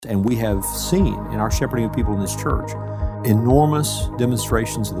And we have seen in our shepherding of people in this church enormous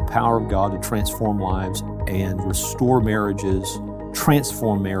demonstrations of the power of God to transform lives and restore marriages,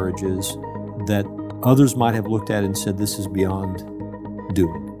 transform marriages that others might have looked at and said, this is beyond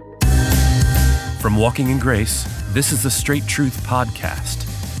doing. From Walking in Grace, this is the Straight Truth Podcast,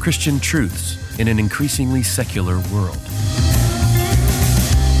 Christian truths in an increasingly secular world.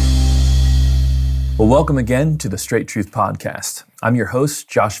 Well, welcome again to the Straight Truth Podcast. I'm your host,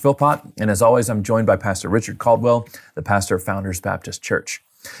 Josh Philpott, and as always, I'm joined by Pastor Richard Caldwell, the pastor of Founders Baptist Church.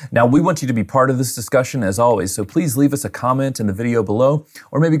 Now, we want you to be part of this discussion as always, so please leave us a comment in the video below,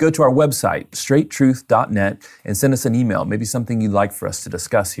 or maybe go to our website, straighttruth.net, and send us an email, maybe something you'd like for us to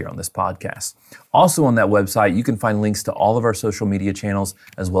discuss here on this podcast. Also on that website, you can find links to all of our social media channels,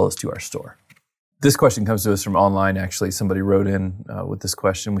 as well as to our store. This question comes to us from online, actually. Somebody wrote in with this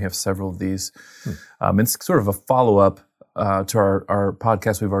question. We have several of these. It's sort of a follow-up to our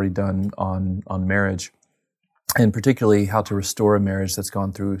podcast we've already done on marriage, and particularly how to restore a marriage that's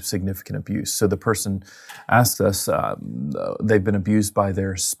gone through significant abuse. So the person asked us, they've been abused by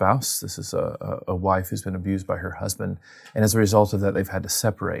their spouse. This is a wife who's been abused by her husband. And as a result of that, they've had to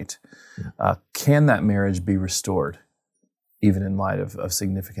separate. Can that marriage be restored, even in light of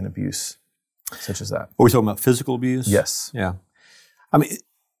significant abuse such as that? Are we talking about physical abuse? Yes. Yeah. I mean,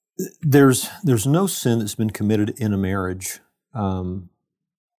 there's no sin that's been committed in a marriage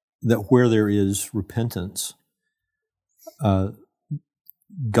that where there is repentance,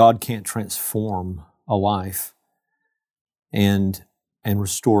 God can't transform a life and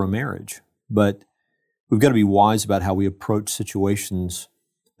restore a marriage. But we've got to be wise about how we approach situations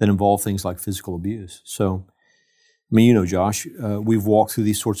that involve things like physical abuse. So, I mean, you know, Josh, we've walked through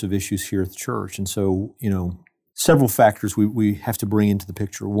these sorts of issues here at the church. And so, you know, several factors we have to bring into the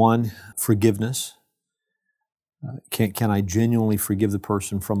picture. One, forgiveness. Can I genuinely forgive the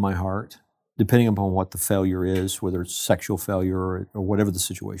person from my heart, depending upon what the failure is, whether it's sexual failure or whatever the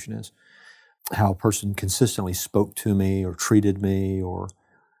situation is, how a person consistently spoke to me or treated me or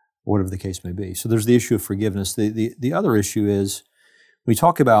whatever the case may be. So there's the issue of forgiveness. The other issue is, we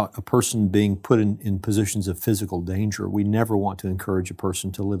talk about a person being put in positions of physical danger. We never want to encourage a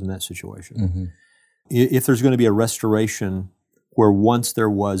person to live in that situation. Mm-hmm. If there's going to be a restoration where once there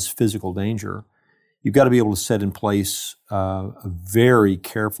was physical danger, you've got to be able to set in place a very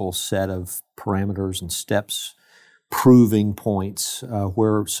careful set of parameters and steps, proving points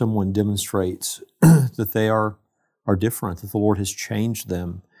where someone demonstrates that they are different, that the Lord has changed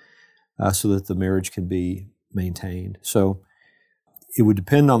them so that the marriage can be maintained. So it would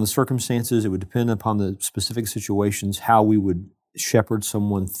depend on the circumstances. It would depend upon the specific situations, how we would shepherd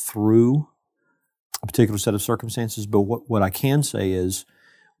someone through a particular set of circumstances. But what I can say is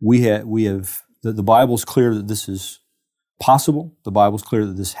we have the Bible's clear that this is possible. The Bible's clear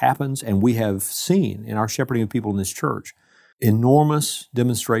that this happens. And we have seen in our shepherding of people in this church enormous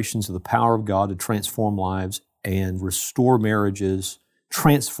demonstrations of the power of God to transform lives and restore marriages,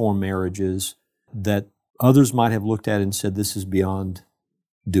 transform marriages that others might have looked at and said, this is beyond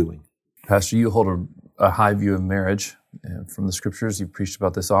doing. Pastor, you hold a high view of marriage from the Scriptures. You've preached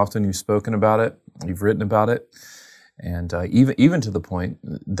about this often. You've spoken about it. You've written about it. And even to the point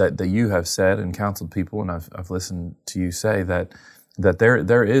that you have said and counseled people, and I've listened to you say that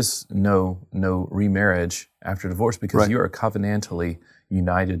there is no remarriage after divorce because you are covenantally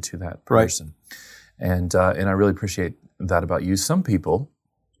united to that person. Right. And I really appreciate that about you. Some people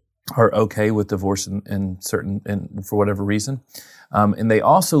are okay with divorce and for whatever reason. And they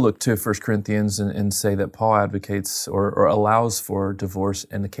also look to 1 Corinthians and say that Paul advocates or allows for divorce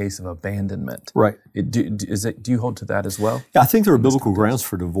in the case of abandonment. Right. Do you hold to that as well? Yeah, I think there are biblical grounds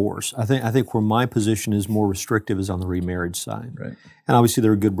for divorce. I think where my position is more restrictive is on the remarriage side. Right. And obviously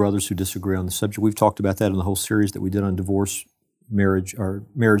there are good brothers who disagree on the subject. We've talked about that in the whole series that we did on divorce, marriage,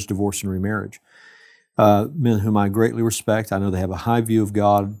 divorce, and remarriage. Men whom I greatly respect. I know they have a high view of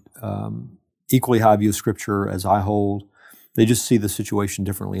God, equally high view of Scripture as I hold. They just see the situation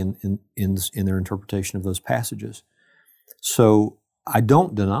differently in their interpretation of those passages. So I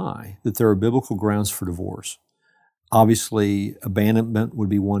don't deny that there are biblical grounds for divorce. Obviously, abandonment would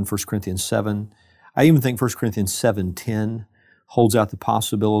be one, 1 Corinthians 7. I even think 1 Corinthians 7:10 holds out the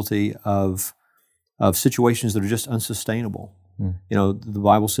possibility of situations that are just unsustainable. You know, the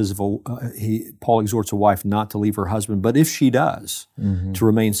Bible says Paul exhorts a wife not to leave her husband, but if she does, to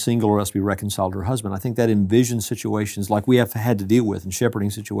remain single or else be reconciled to her husband. I think that envisions situations like we have had to deal with in shepherding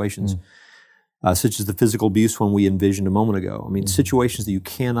situations, such as the physical abuse one we envisioned a moment ago. I mean, situations that you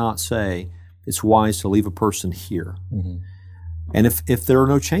cannot say it's wise to leave a person here. And if there are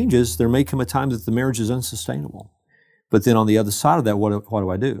no changes, there may come a time that the marriage is unsustainable. But then on the other side of that,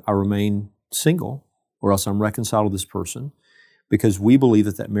 what do? I remain single, or else I'm reconciled with this person, because we believe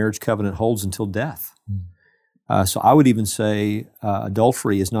that marriage covenant holds until death. So I would even say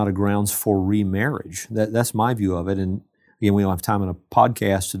adultery is not a grounds for remarriage. That's my view of it. And again, we don't have time in a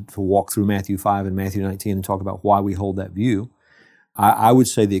podcast to walk through Matthew 5 and Matthew 19 and talk about why we hold that view. I would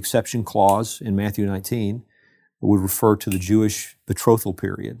say the exception clause in Matthew 19 would refer to the Jewish betrothal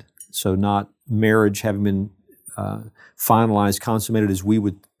period. So not marriage having been finalized, consummated as we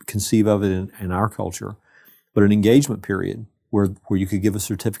would conceive of it in our culture, but an engagement period where you could give a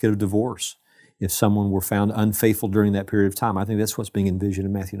certificate of divorce if someone were found unfaithful during that period of time. I think that's what's being envisioned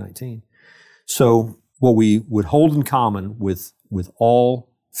in Matthew 19. So what we would hold in common with all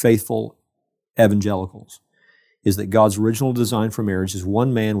faithful evangelicals is that God's original design for marriage is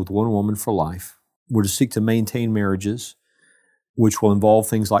one man with one woman for life. We're to seek to maintain marriages, which will involve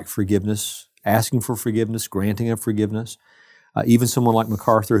things like forgiveness, asking for forgiveness, granting of forgiveness. Even someone like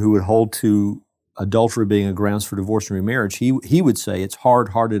MacArthur, who would hold to adultery being a grounds for divorce and remarriage, he would say it's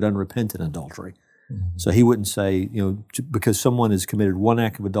hard-hearted, unrepentant adultery. Mm-hmm. So he wouldn't say, because someone has committed one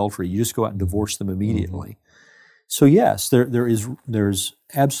act of adultery, you just go out and divorce them immediately. Mm-hmm. So yes, there's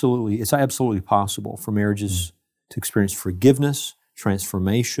absolutely, it's absolutely possible for marriages to experience forgiveness,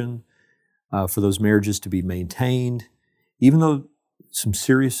 transformation, for those marriages to be maintained, even though some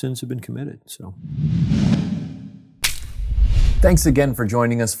serious sins have been committed. So. Thanks again for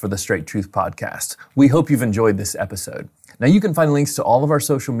joining us for the Straight Truth Podcast. We hope you've enjoyed this episode. Now you can find links to all of our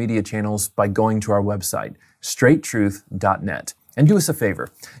social media channels by going to our website, straighttruth.net. And do us a favor,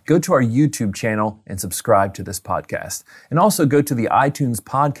 go to our YouTube channel and subscribe to this podcast. And also go to the iTunes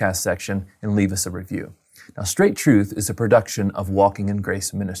podcast section and leave us a review. Now, Straight Truth is a production of Walking in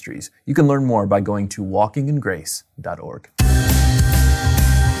Grace Ministries. You can learn more by going to walkingingrace.org.